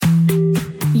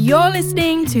You're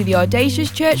listening to the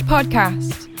Audacious Church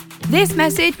podcast. This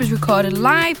message was recorded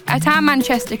live at our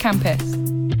Manchester campus.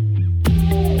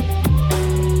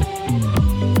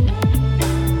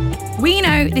 We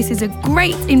know this is a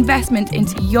great investment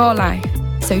into your life,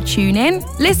 so tune in,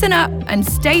 listen up, and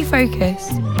stay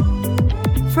focused.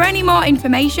 For any more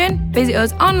information, visit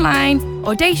us online,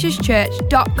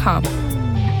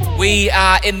 audaciouschurch.com. We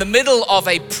are in the middle of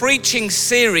a preaching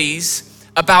series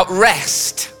about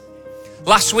rest.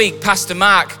 Last week, Pastor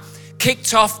Mark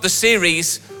kicked off the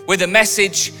series with a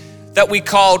message that we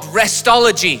called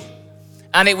Restology,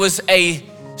 and it was a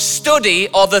study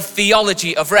of the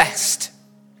theology of rest.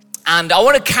 And I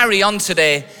want to carry on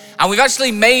today, and we've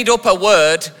actually made up a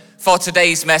word for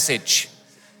today's message.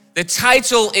 The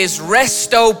title is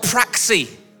Restopraxy.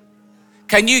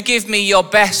 Can you give me your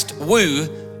best woo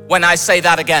when I say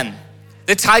that again?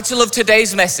 The title of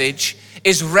today's message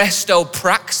is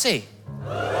Restopraxy.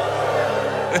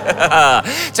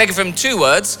 Take it from two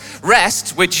words,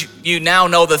 rest, which you now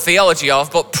know the theology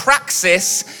of, but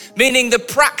praxis, meaning the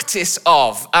practice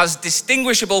of, as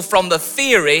distinguishable from the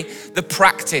theory, the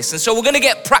practice. And so we're going to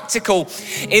get practical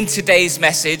in today's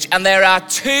message, and there are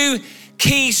two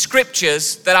key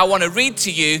scriptures that I want to read to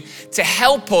you to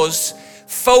help us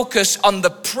focus on the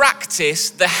practice,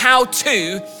 the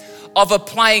how-to of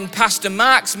applying Pastor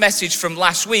Mark's message from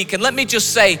last week. And let me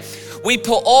just say, we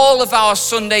put all of our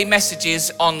Sunday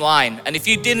messages online. And if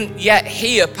you didn't yet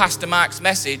hear Pastor Mark's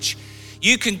message,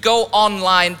 you can go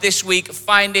online this week,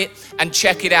 find it and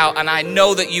check it out. And I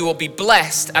know that you will be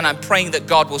blessed, and I'm praying that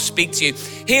God will speak to you.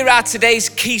 Here are today's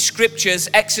key scriptures.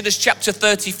 Exodus chapter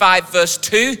 35 verse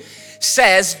 2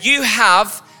 says, you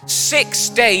have 6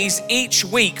 days each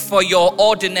week for your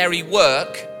ordinary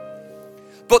work,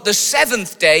 but the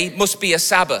seventh day must be a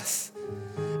Sabbath,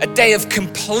 a day of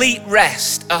complete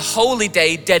rest, a holy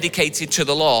day dedicated to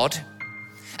the Lord.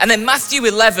 And then Matthew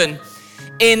 11,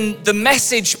 in the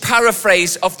Message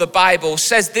paraphrase of the Bible,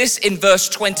 says this in verse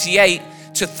 28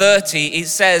 to 30. It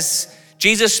says,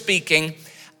 Jesus speaking,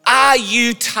 are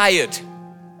you tired?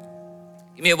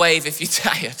 Give me a wave if you're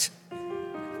tired.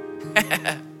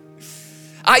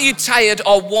 Are you tired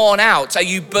or worn out? Are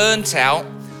you burnt out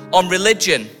on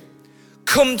religion?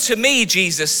 Come to me,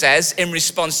 Jesus says in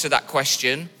response to that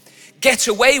question. Get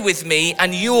away with me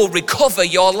and you'll recover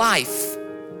your life.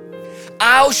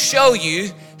 I'll show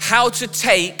you how to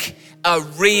take a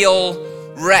real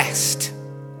rest.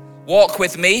 Walk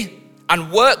with me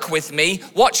and work with me.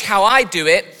 Watch how I do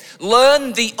it.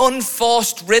 Learn the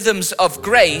unforced rhythms of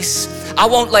grace. I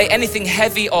won't lay anything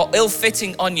heavy or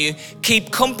ill-fitting on you.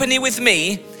 Keep company with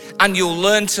me and you'll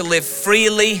learn to live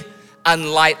freely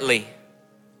and lightly.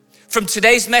 From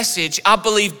today's message, I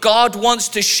believe God wants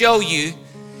to show you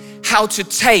how to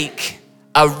take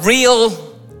a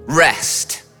real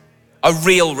rest. A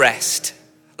real rest.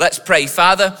 Let's pray.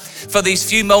 Father, for these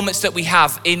few moments that we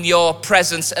have in your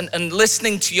presence and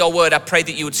listening to your word, I pray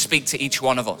that you would speak to each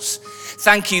one of us.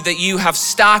 Thank you that you have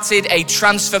started a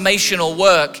transformational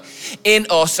work in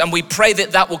us, and we pray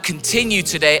that that will continue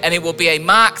today, and it will be a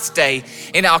marked day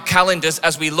in our calendars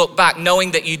as we look back, knowing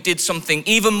that you did something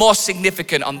even more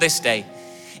significant on this day,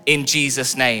 in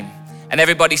Jesus' name. And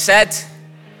everybody said,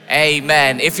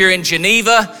 amen. If you're in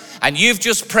Geneva and you've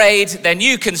just prayed, then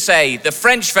you can say the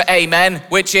French for amen,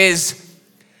 which is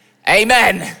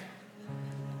amen.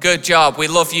 Good job. We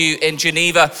love you in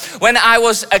Geneva. When I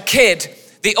was a kid,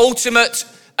 the ultimate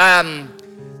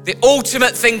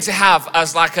thing to have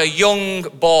as like a young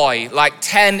boy, like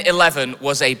 10, 11,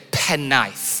 was a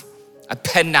penknife. A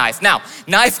penknife. Now,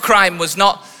 knife crime was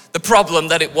not the problem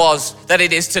that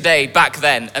it is today back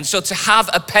then. And so to have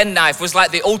a penknife was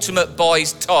like the ultimate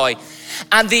boy's toy.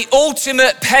 And the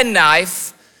ultimate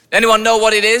penknife, anyone know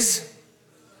what it is?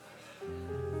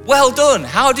 Well done.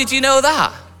 How did you know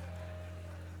that?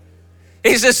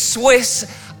 It's a Swiss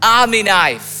Army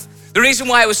knife. The reason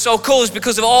why it was so cool is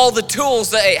because of all the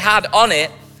tools that it had on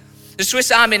it. The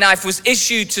Swiss Army knife was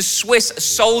issued to Swiss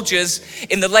soldiers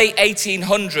in the late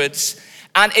 1800s,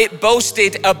 and it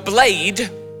boasted a blade,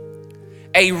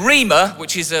 a reamer,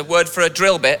 which is a word for a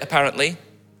drill bit apparently,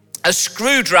 a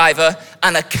screwdriver,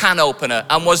 and a can opener,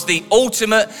 and was the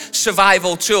ultimate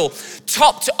survival tool.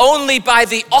 Topped only by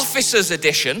the officer's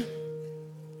edition,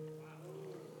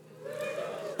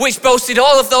 which boasted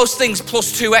all of those things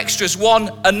plus 2 extras,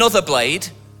 one, another blade.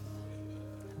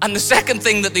 And the second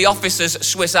thing that the officer's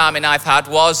Swiss Army knife had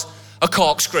was a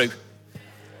corkscrew.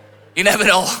 You never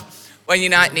know when you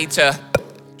might need to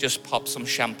just pop some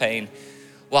champagne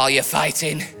while you're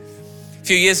fighting. A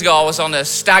few years ago, I was on a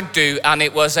stag do, and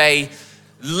it was a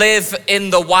live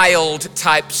in the wild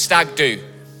type stag do.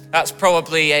 That's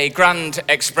probably a grand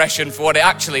expression for what it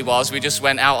actually was. We just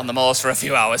went out on the moors for a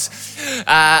few hours.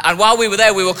 And while we were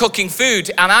there, we were cooking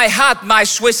food, and I had my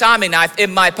Swiss Army knife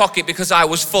in my pocket because I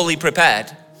was fully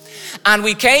prepared. And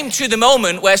we came to the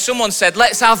moment where someone said,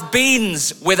 let's have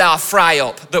beans with our fry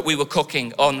up that we were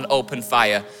cooking on an open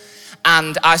fire.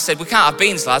 And I said, we can't have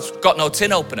beans, lads, got no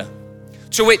tin opener.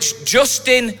 To which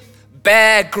Justin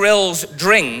Bear Grylls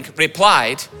Drink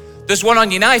replied, there's one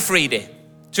on your knife, Reedy.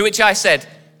 To which I said,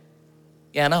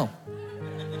 yeah, I know.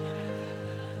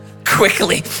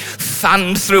 Quickly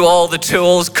fanned through all the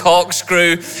tools,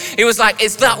 corkscrew. He was like,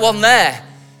 it's that one there.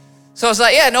 So I was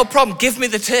like, yeah, no problem, give me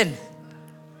the tin.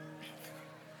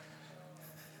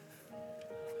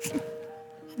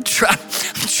 I'm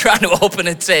trying to open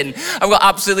a tin. I've got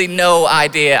absolutely no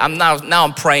idea. Now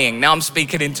I'm praying. Now I'm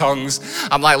speaking in tongues.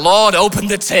 I'm like, Lord, open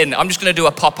the tin. I'm just going to do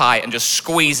a Popeye and just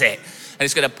squeeze it. And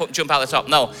it's going to jump out the top.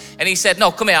 No. And he said,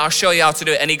 no, come here, I'll show you how to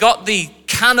do it. And he got the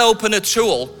can opener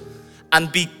tool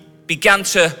and began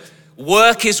to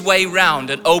work his way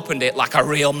round and opened it like a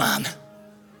real man.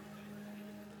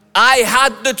 I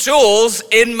had the tools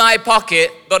in my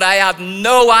pocket, but I had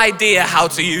no idea how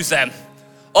to use them.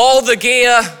 All the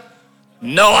gear,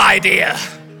 no idea.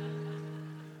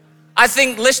 I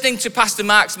think listening to Pastor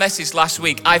Mark's message last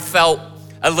week, I felt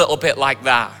a little bit like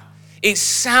that. It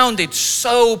sounded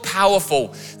so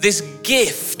powerful, this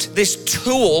gift, this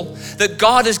tool that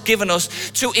God has given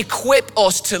us to equip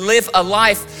us to live a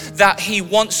life that He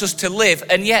wants us to live.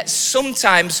 And yet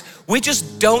sometimes we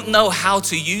just don't know how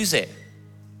to use it.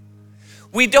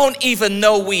 We don't even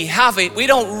know we have it. We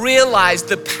don't realize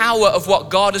the power of what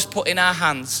God has put in our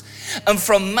hands. And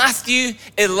from Matthew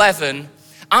 11,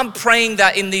 I'm praying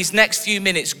that in these next few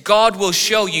minutes, God will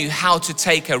show you how to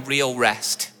take a real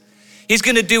rest. He's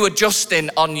gonna do a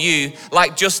Justin on you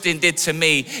like Justin did to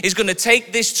me. He's gonna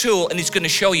take this tool and he's gonna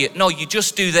show you, no, you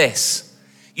just do this.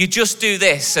 You just do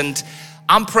this. And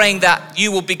I'm praying that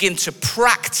you will begin to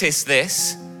practice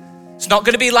this. It's not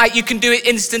gonna be like you can do it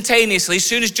instantaneously. As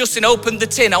soon as Justin opened the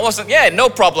tin, I wasn't, yeah, no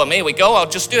problem, here we go, I'll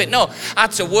just do it. No, I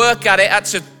had to work at it, I had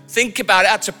to think about it,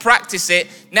 I had to practice it.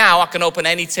 Now I can open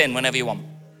any tin whenever you want.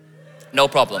 No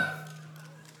problem.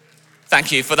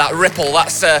 Thank you for that ripple,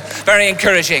 that's very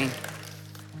encouraging.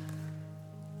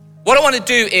 What I want to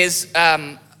do is,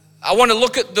 I want to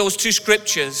look at those two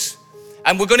scriptures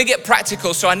and we're going to get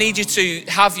practical. So I need you to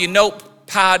have your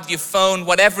notepad, your phone,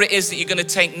 whatever it is that you're going to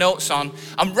take notes on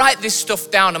and write this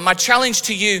stuff down. And my challenge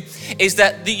to you is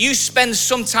that you spend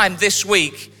some time this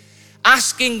week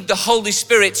asking the Holy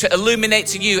Spirit to illuminate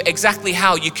to you exactly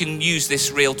how you can use this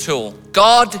real tool.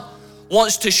 God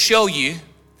wants to show you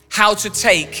how to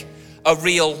take a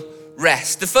real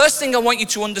rest. The first thing I want you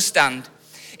to understand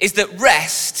is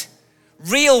that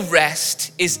real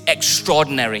rest is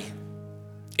extraordinary.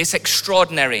 It's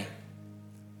extraordinary.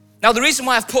 Now, the reason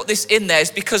why I've put this in there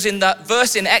is because in that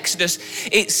verse in Exodus,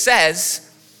 it says,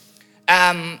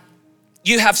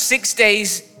 you have 6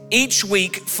 days each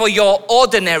week for your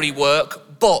ordinary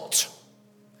work, but.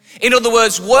 In other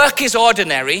words, work is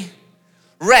ordinary,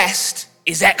 rest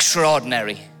is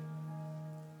extraordinary.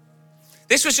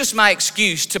 This was just my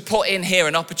excuse to put in here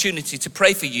an opportunity to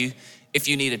pray for you if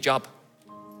you need a job.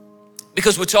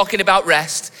 Because we're talking about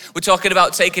rest, we're talking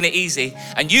about taking it easy,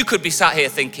 and you could be sat here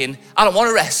thinking, I don't want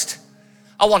to rest,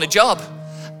 I want a job.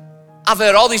 I've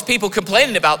heard all these people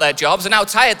complaining about their jobs and how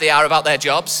tired they are about their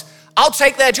jobs. I'll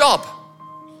take their job.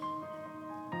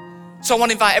 So I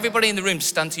want to invite everybody in the room to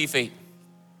stand to your feet.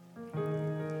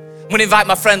 I'm going to invite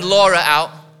my friend Laura out.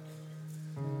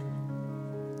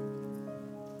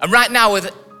 And right now,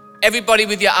 with everybody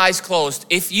with your eyes closed,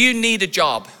 if you need a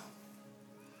job,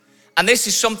 and this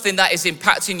is something that is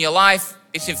impacting your life,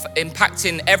 it's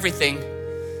impacting everything,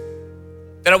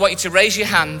 then I want you to raise your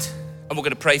hand and we're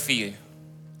gonna pray for you.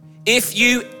 If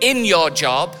you, in your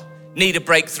job, need a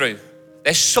breakthrough,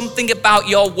 there's something about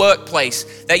your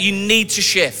workplace that you need to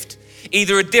shift,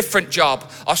 either a different job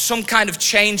or some kind of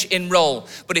change in role.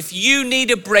 But if you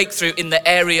need a breakthrough in the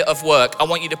area of work, I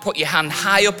want you to put your hand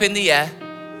high up in the air.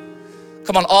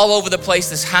 Come on, all over the place,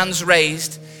 there's hands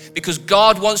raised, because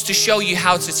God wants to show you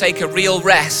how to take a real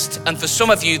rest. And for some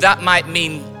of you, that might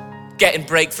mean getting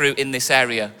breakthrough in this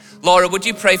area. Laura, would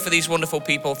you pray for these wonderful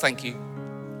people? Thank you.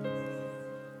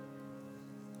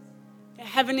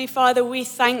 Heavenly Father, we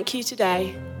thank you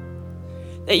today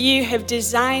that you have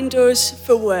designed us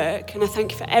for work. And I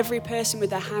thank you for every person with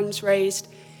their hands raised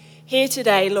here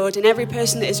today, Lord, and every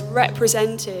person that is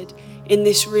represented in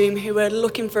this room who are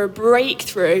looking for a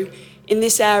breakthrough in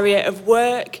this area of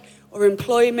work, or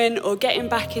employment or getting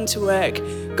back into work.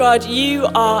 God, you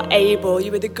are able.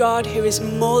 You are the God who is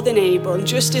more than able. And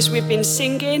just as we've been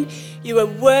singing, you are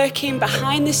working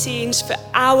behind the scenes for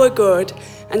our good.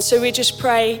 And so we just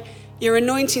pray your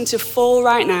anointing to fall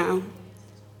right now.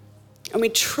 And we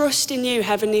trust in you,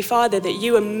 Heavenly Father, that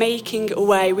you are making a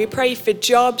way. We pray for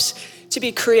jobs to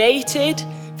be created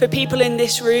for people in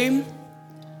this room.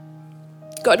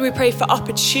 God, we pray for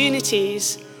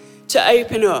opportunities to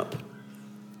open up.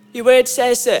 Your word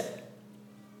says that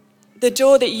the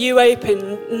door that you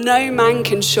open, no man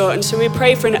can shut. And so we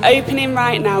pray for an opening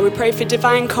right now. We pray for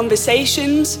divine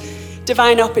conversations,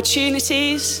 divine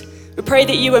opportunities. We pray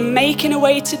that you are making a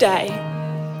way today.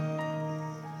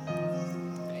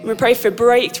 And we pray for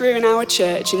breakthrough in our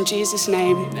church. In Jesus'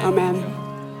 name, amen.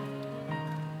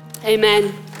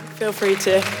 Amen. Feel free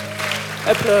to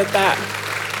applaud that.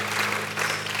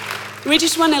 We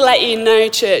just want to let you know,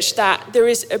 church, that there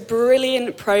is a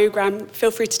brilliant program.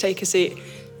 Feel free to take a seat.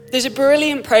 There's a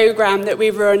brilliant program that we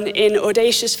run in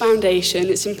Audacious Foundation.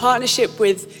 It's in partnership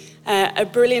with a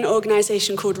brilliant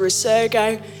organization called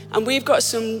Resurgo. And we've got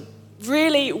some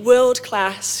really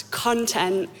world-class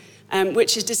content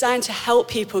which is designed to help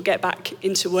people get back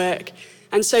into work.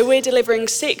 And so we're delivering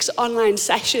 6 online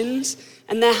sessions,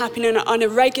 and they're happening on a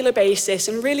regular basis.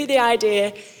 And really the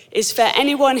idea is for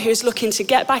anyone who's looking to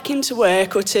get back into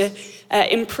work or to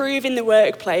improve in the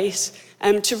workplace,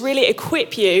 to really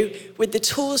equip you with the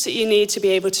tools that you need to be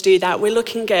able to do that. We're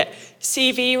looking at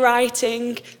CV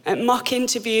writing, mock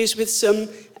interviews with some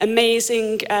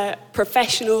amazing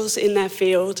professionals in their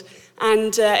field,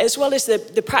 and as well as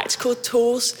the practical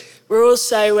tools, we're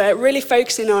also really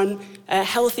focusing on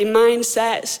healthy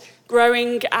mindsets,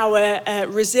 growing our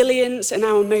resilience and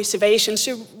our motivation.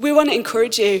 So we want to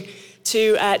encourage you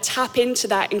to tap into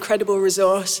that incredible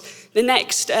resource. The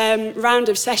next round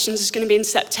of sessions is going to be in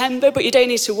September, but you don't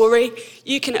need to worry.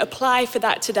 You can apply for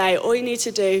that today. All you need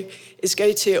to do is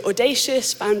go to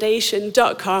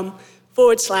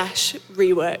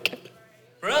audaciousfoundation.com/rework.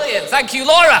 Brilliant. Thank you,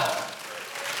 Laura.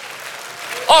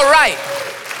 All right.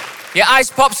 Your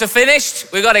ice pops are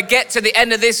finished. We've got to get to the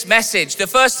end of this message. The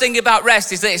first thing about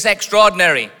rest is that it's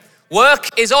extraordinary.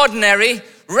 Work is ordinary.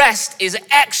 Rest is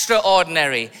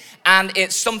extraordinary. And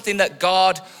it's something that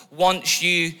God wants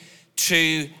you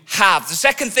to have. The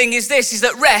second thing is this, is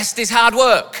that rest is hard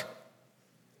work.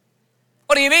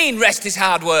 What do you mean rest is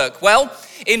hard work? Well,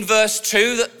 in verse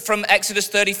 2 from Exodus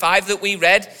 35 that we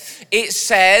read, it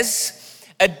says,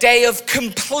 a day of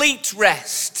complete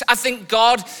rest. I think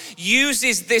God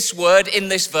uses this word in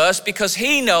this verse because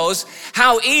he knows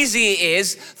how easy it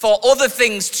is for other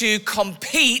things to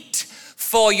compete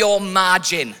for your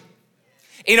margin.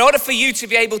 In order for you to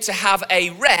be able to have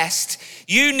a rest,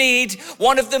 you need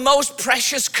one of the most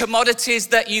precious commodities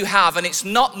that you have, and it's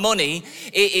not money,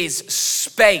 it is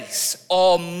space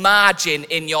or margin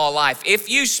in your life. If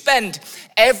you spend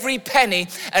every penny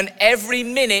and every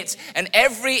minute and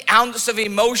every ounce of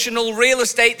emotional real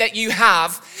estate that you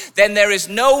have, then there is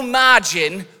no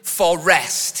margin for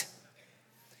rest.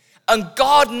 And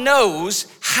God knows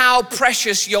how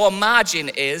precious your margin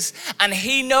is, and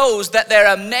he knows that there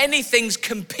are many things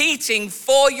competing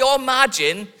for your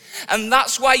margin, and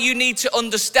that's why you need to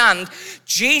understand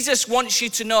Jesus wants you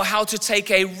to know how to take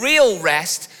a real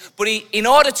rest, but in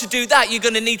order to do that, you're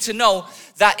going to need to know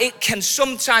that it can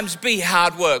sometimes be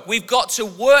hard work. We've got to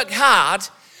work hard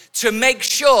to make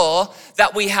sure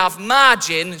that we have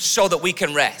margin so that we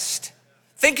can rest.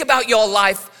 Think about your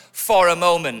life for a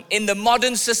moment. In the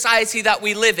modern society that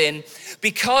we live in,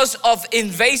 because of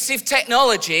invasive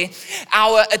technology,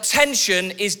 our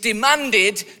attention is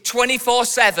demanded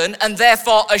 24/7 and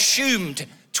therefore assumed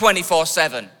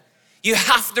 24/7. You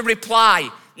have to reply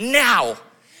now.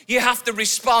 You have to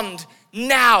respond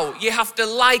now. You have to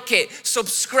like it,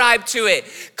 subscribe to it,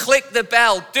 click the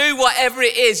bell, do whatever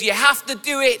it is. You have to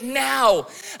do it now.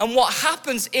 And what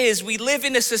happens is we live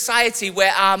in a society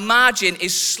where our margin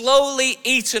is slowly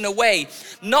eaten away,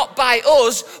 not by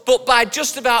us, but by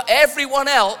just about everyone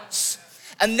else.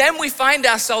 And then we find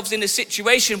ourselves in a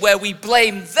situation where we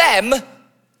blame them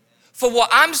for what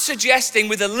I'm suggesting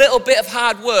with a little bit of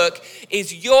hard work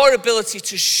is your ability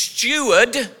to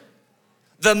steward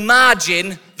the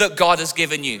margin that God has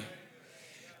given you.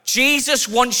 Jesus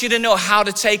wants you to know how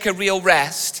to take a real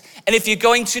rest. And if you're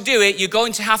going to do it, you're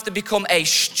going to have to become a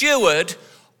steward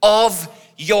of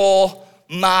your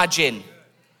margin.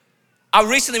 I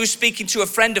recently was speaking to a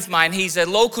friend of mine. He's a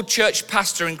local church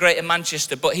pastor in Greater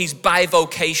Manchester, but he's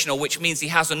bivocational, which means he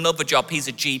has another job. He's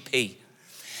a GP.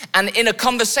 And in a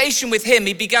conversation with him,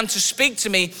 he began to speak to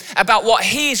me about what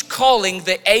he is calling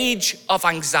the age of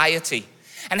anxiety.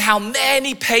 and how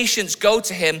many patients go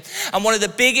to him. And one of the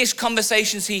biggest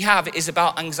conversations he have is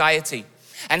about anxiety.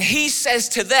 And he says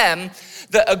to them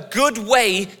that a good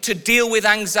way to deal with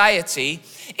anxiety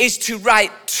is to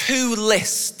write 2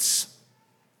 lists.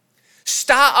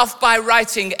 Start off by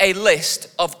writing a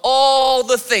list of all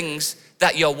the things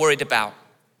that you're worried about.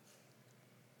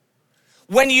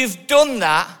 When you've done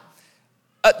that,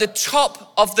 at the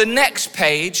top of the next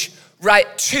page,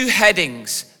 write 2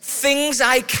 headings. Things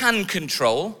I can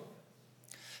control,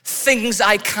 things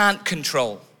I can't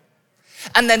control.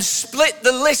 And then split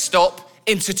the list up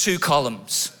into 2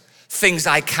 columns. Things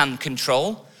I can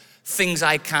control, things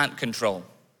I can't control.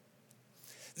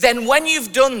 Then when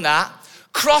you've done that,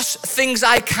 cross things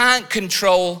I can't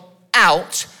control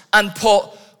out and put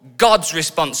God's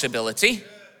responsibility.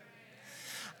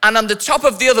 And on the top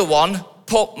of the other one,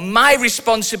 put my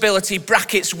responsibility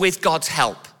brackets with God's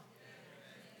help.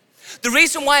 The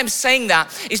reason why I'm saying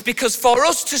that is because for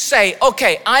us to say,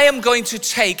 okay, I am going to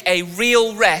take a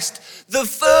real rest, the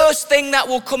first thing that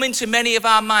will come into many of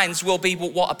our minds will be,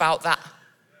 well, what about that?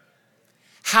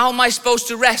 How am I supposed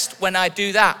to rest when I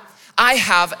do that? I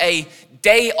have a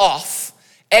day off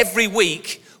every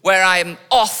week where I am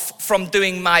off from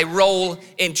doing my role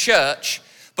in church.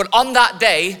 But on that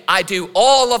day, I do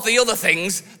all of the other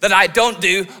things that I don't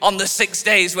do on the 6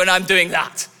 days when I'm doing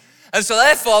that. And so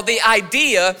therefore, the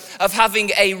idea of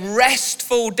having a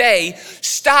restful day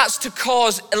starts to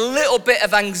cause a little bit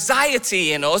of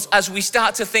anxiety in us as we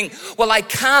start to think, well, I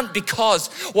can't because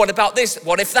what about this?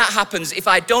 What if that happens? If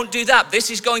I don't do that, this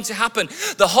is going to happen.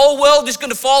 The whole world is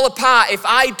going to fall apart if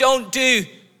I don't do.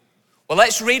 Well,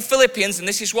 let's read Philippians, and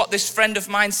this is what this friend of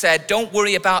mine said. Don't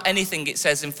worry about anything, it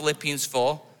says in Philippians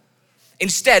 4.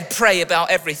 Instead, pray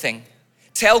about everything.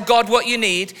 Tell God what you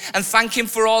need and thank him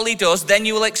for all he does. Then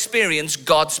you will experience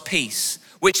God's peace,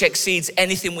 which exceeds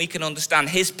anything we can understand.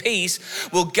 His peace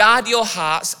will guard your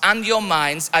hearts and your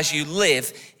minds as you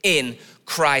live in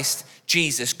Christ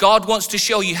Jesus. God wants to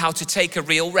show you how to take a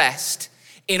real rest.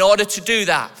 In order to do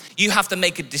that, you have to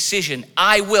make a decision.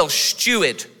 I will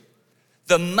steward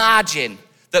the margin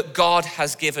that God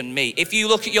has given me. If you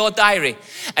look at your diary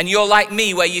and you're like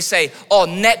me where you say, oh,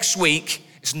 next week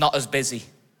it's not as busy.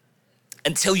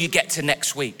 Until you get to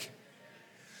next week.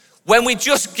 When we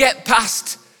just get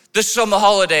past the summer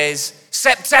holidays,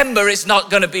 September it's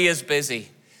not going to be as busy.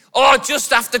 Or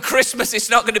just after Christmas it's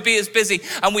not going to be as busy.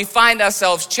 And we find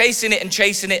ourselves chasing it and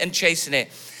chasing it and chasing it.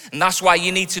 And that's why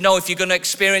you need to know if you're going to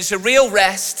experience a real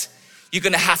rest, you're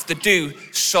going to have to do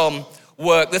some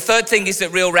work. The third thing is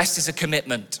that real rest is a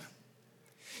commitment.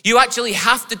 You actually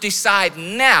have to decide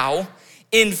now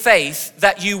in faith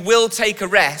that you will take a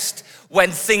rest when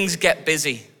things get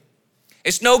busy.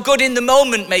 It's no good in the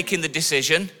moment making the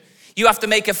decision. You have to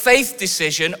make a faith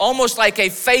decision, almost like a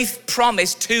faith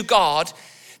promise to God,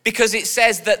 because it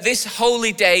says that this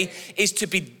holy day is to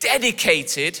be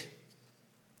dedicated.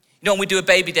 You know, when we do a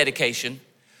baby dedication,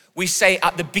 we say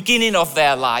at the beginning of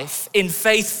their life, in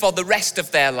faith for the rest of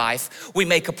their life, we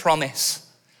make a promise.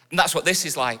 And that's what this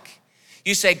is like.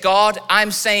 You say, God,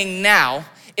 I'm saying now,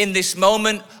 in this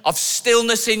moment of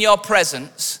stillness in your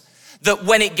presence, that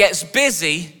when it gets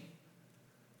busy,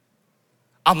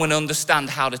 I'm going to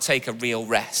understand how to take a real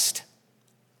rest.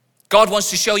 God wants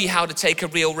to show you how to take a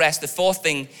real rest. The fourth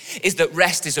thing is that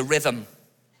rest is a rhythm.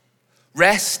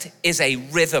 Rest is a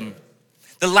rhythm.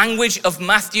 The language of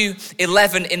Matthew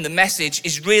 11 in the Message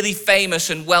is really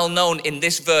famous and well known in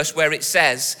this verse where it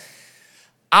says,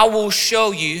 I will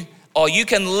show you, or you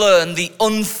can learn the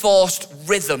unforced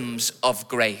rhythms of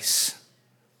grace.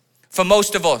 For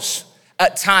most of us,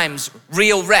 at times,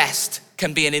 real rest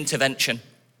can be an intervention.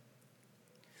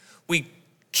 We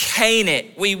cane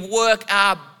it. We work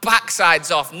our backsides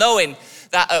off knowing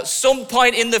that at some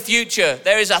point in the future,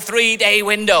 there is a 3-day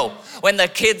window when the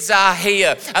kids are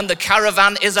here and the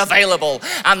caravan is available.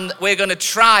 And we're going to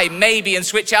try maybe and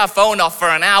switch our phone off for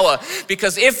an hour,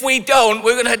 because if we don't,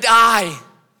 we're going to die.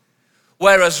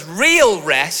 Whereas real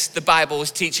rest, the Bible is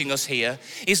teaching us here,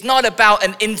 is not about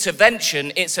an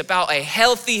intervention, it's about a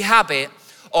healthy habit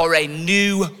or a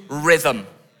new rhythm.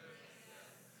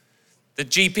 The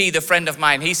GP, the friend of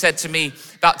mine, he said to me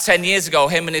about 10 years ago,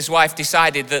 him and his wife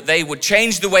decided that they would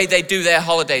change the way they do their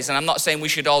holidays. And I'm not saying we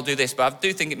should all do this, but I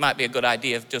do think it might be a good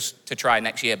idea just to try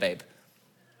next year, babe.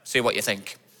 See what you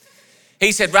think.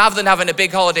 He said, rather than having a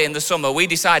big holiday in the summer, we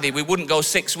decided we wouldn't go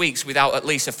 6 weeks without at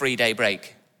least a 3-day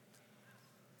break.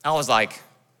 I was like,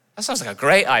 that sounds like a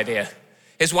great idea.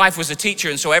 His wife was a teacher,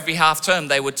 and so every half term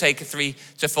they would take 3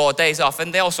 to 4 days off,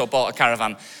 and they also bought a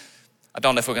caravan. I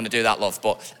don't know if we're going to do that, love,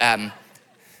 but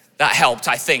that helped,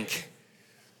 I think.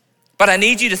 But I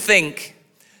need you to think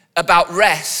about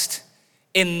rest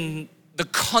in the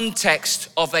context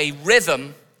of a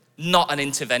rhythm, not an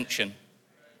intervention.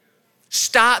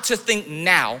 Start to think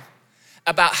now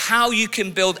about how you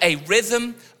can build a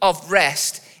rhythm of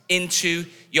rest into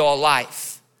your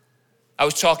life. I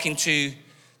was talking to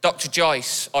Dr.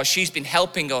 Joyce, or she's been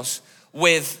helping us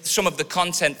with some of the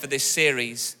content for this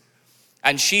series.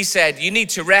 And she said, you need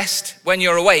to rest when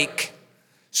you're awake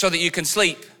so that you can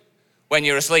sleep when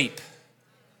you're asleep.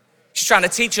 She's trying to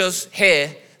teach us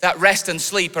here that rest and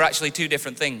sleep are actually two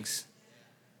different things.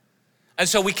 And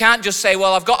so we can't just say,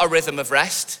 well, I've got a rhythm of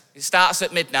rest. It starts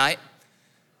at midnight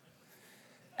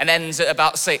and ends at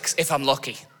about 6 if I'm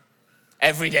lucky,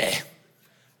 every day.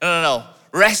 No.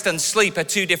 Rest and sleep are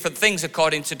two different things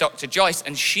according to Dr. Joyce.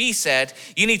 And she said,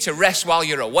 you need to rest while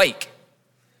you're awake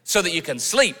so that you can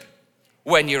sleep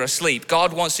when you're asleep.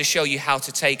 God wants to show you how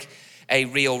to take a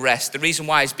real rest. The reason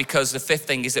why is because the fifth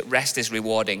thing is that rest is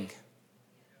rewarding.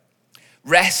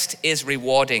 Rest is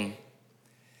rewarding.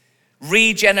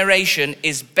 Regeneration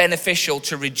is beneficial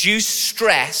to reduce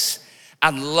stress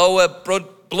and lower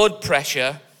blood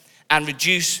pressure and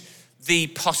reduce the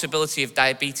possibility of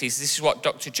diabetes. This is what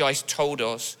Dr. Joyce told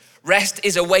us. Rest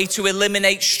is a way to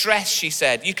eliminate stress, she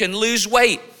said. You can lose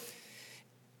weight.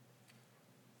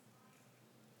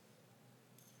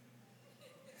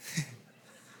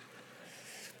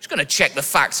 Just going to check the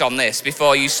facts on this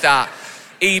before you start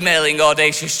emailing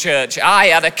Audacious Church. I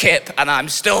had a kip and I'm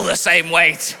still the same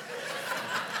weight.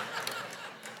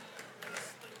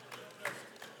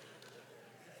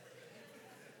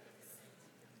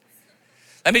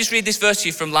 Let me just read this verse to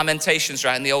you from Lamentations,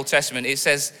 right, in the Old Testament. It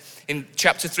says in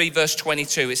chapter 3, verse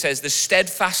 22, it says, the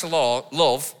steadfast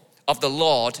love of the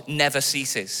Lord never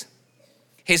ceases.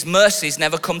 His mercies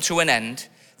never come to an end.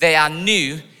 They are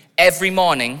new every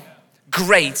morning.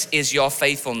 Great is your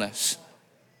faithfulness.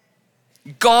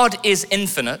 God is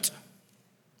infinite.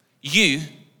 You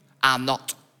are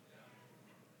not.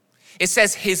 It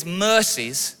says his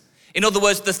mercies, in other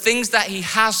words, the things that he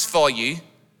has for you,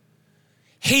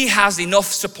 he has enough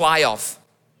supply of.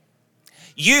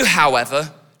 You,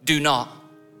 however, do not.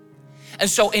 And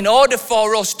so in order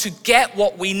for us to get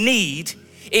what we need,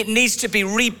 it needs to be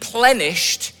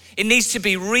replenished. It needs to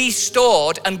be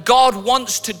restored. And God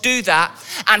wants to do that.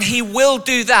 And he will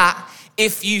do that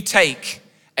if you take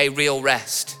a real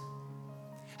rest.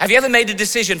 Have you ever made a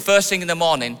decision first thing in the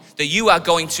morning that you are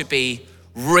going to be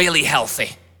really healthy?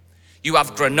 You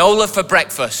have granola for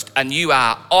breakfast and you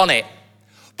are on it.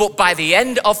 But by the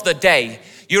end of the day,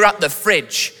 you're at the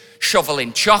fridge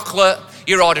shoveling chocolate,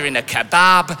 you're ordering a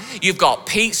kebab, you've got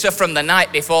pizza from the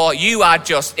night before,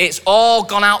 it's all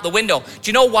gone out the window. Do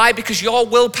you know why? Because your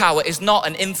willpower is not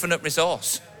an infinite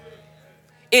resource.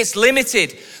 It's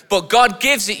limited, but God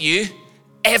gives it you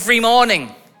every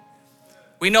morning.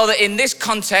 We know that in this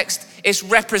context, it's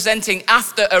representing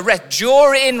after a rest.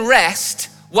 During rest,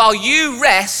 while you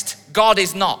rest, God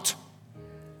is not.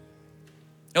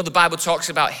 You know, the Bible talks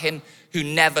about him who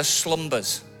never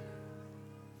slumbers.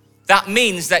 That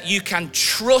means that you can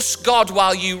trust God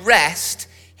while you rest.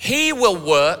 He will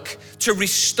work to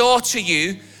restore to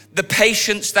you the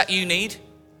patience that you need.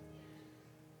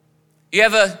 You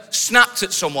ever snapped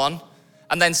at someone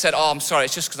and then said, oh, I'm sorry,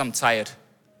 it's just because I'm tired?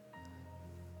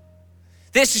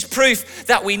 This is proof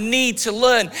that we need to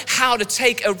learn how to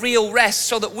take a real rest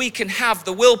so that we can have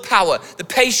the willpower, the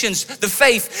patience, the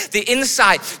faith, the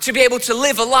insight to be able to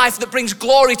live a life that brings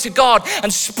glory to God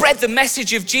and spread the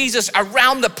message of Jesus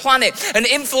around the planet and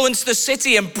influence the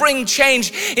city and bring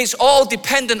change. It's all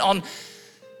dependent on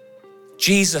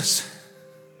Jesus.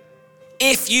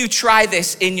 If you try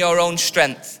this in your own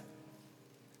strength,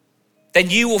 then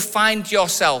you will find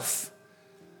yourself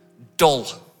dull.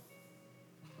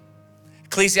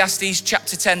 Ecclesiastes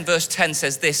chapter 10 verse 10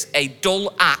 says this, a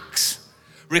dull axe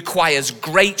requires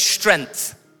great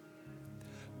strength.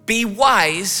 Be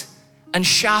wise and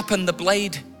sharpen the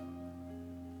blade.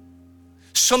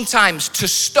 Sometimes to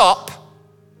stop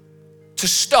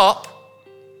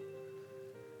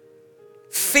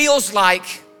feels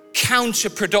like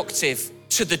counterproductive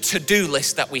to the to-do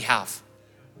list that we have.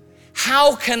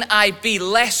 How can I be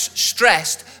less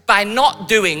stressed by not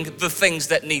doing the things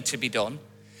that need to be done?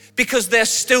 Because they're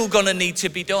still gonna need to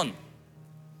be done.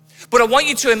 But I want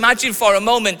you to imagine for a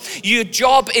moment, your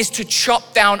job is to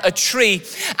chop down a tree.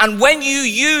 And when you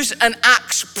use an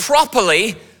axe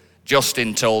properly,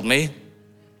 Justin told me,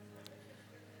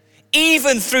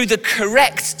 even through the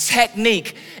correct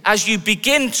technique, as you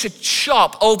begin to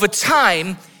chop over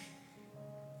time,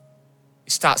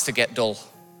 it starts to get dull.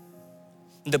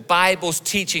 The Bible's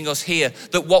teaching us here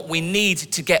that what we need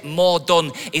to get more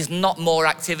done is not more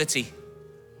activity,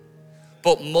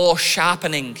 but more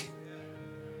sharpening.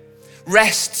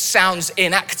 Rest sounds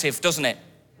inactive, doesn't it?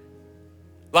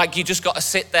 Like you just got to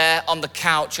sit there on the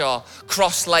couch or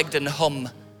cross-legged and hum.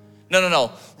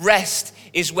 No. Rest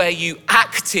is where you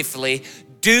actively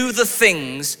do the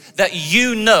things that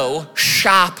you know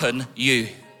sharpen you.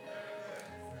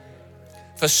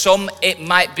 For some, it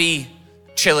might be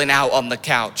chilling out on the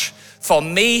couch. For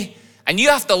me, and you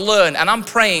have to learn, and I'm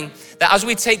praying that as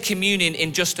we take communion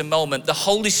in just a moment, the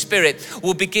Holy Spirit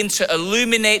will begin to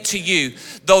illuminate to you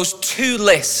those two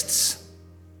lists.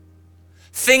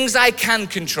 Things I can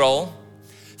control,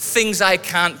 things I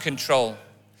can't control.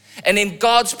 And in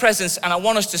God's presence, and I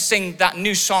want us to sing that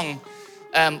new song,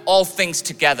 All Things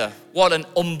Together. What an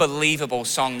unbelievable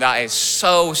song that is.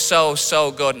 So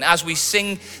good. And as we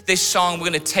sing this song, we're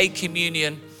gonna take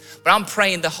communion. But I'm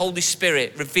praying the Holy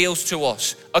Spirit reveals to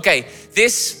us, okay,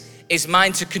 this is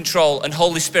mine to control, and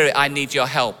Holy Spirit, I need your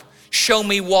help. Show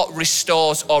me what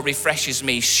restores or refreshes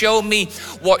me. Show me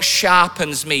what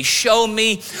sharpens me. Show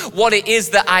me what it is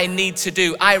that I need to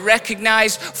do. I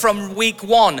recognize from week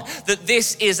 1 that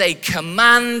this is a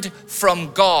command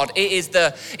from God. It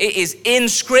is in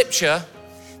Scripture.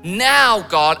 Now,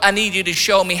 God, I need you to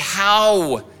show me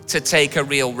how to take a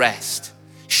real rest.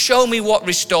 Show me what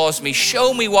restores me.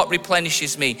 Show me what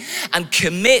replenishes me, and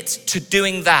commit to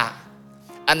doing that.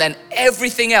 And then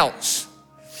everything else,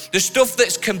 the stuff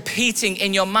that's competing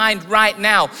in your mind right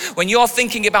now, when you're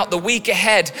thinking about the week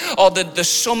ahead or the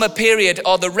summer period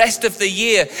or the rest of the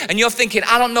year, and you're thinking,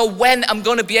 I don't know when I'm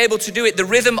going to be able to do it. The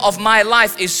rhythm of my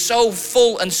life is so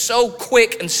full and so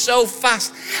quick and so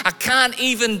fast. I can't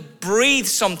even breathe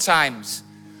sometimes.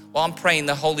 Well, I'm praying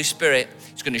the Holy Spirit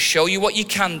is going to show you what you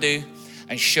can do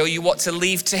and show you what to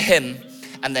leave to Him,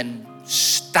 and then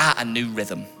start a new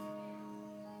rhythm.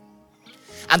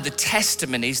 And the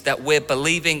testimonies that we're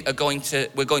believing we're going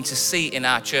to see in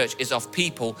our church is of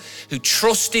people who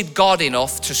trusted God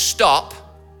enough to stop,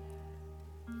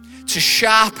 to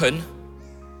sharpen.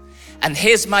 And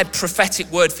here's my prophetic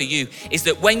word for you, is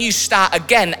that when you start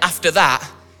again after that,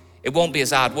 it won't be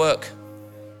as hard work,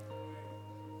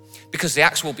 because the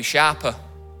axe will be sharper.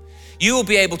 You will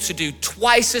be able to do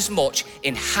twice as much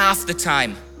in half the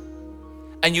time.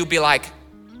 And you'll be like,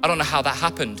 I don't know how that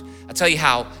happened. I'll tell you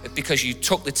how, because you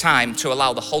took the time to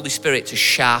allow the Holy Spirit to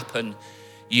sharpen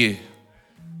you.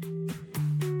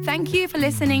 Thank you for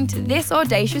listening to this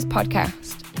Audacious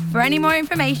podcast. For any more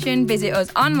information, visit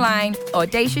us online,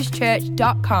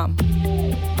 audaciouschurch.com.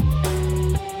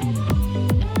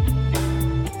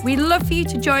 We'd love for you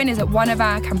to join us at one of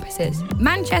our campuses,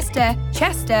 Manchester,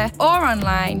 Chester, or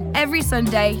online, every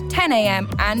Sunday, 10 a.m.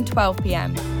 and 12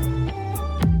 p.m.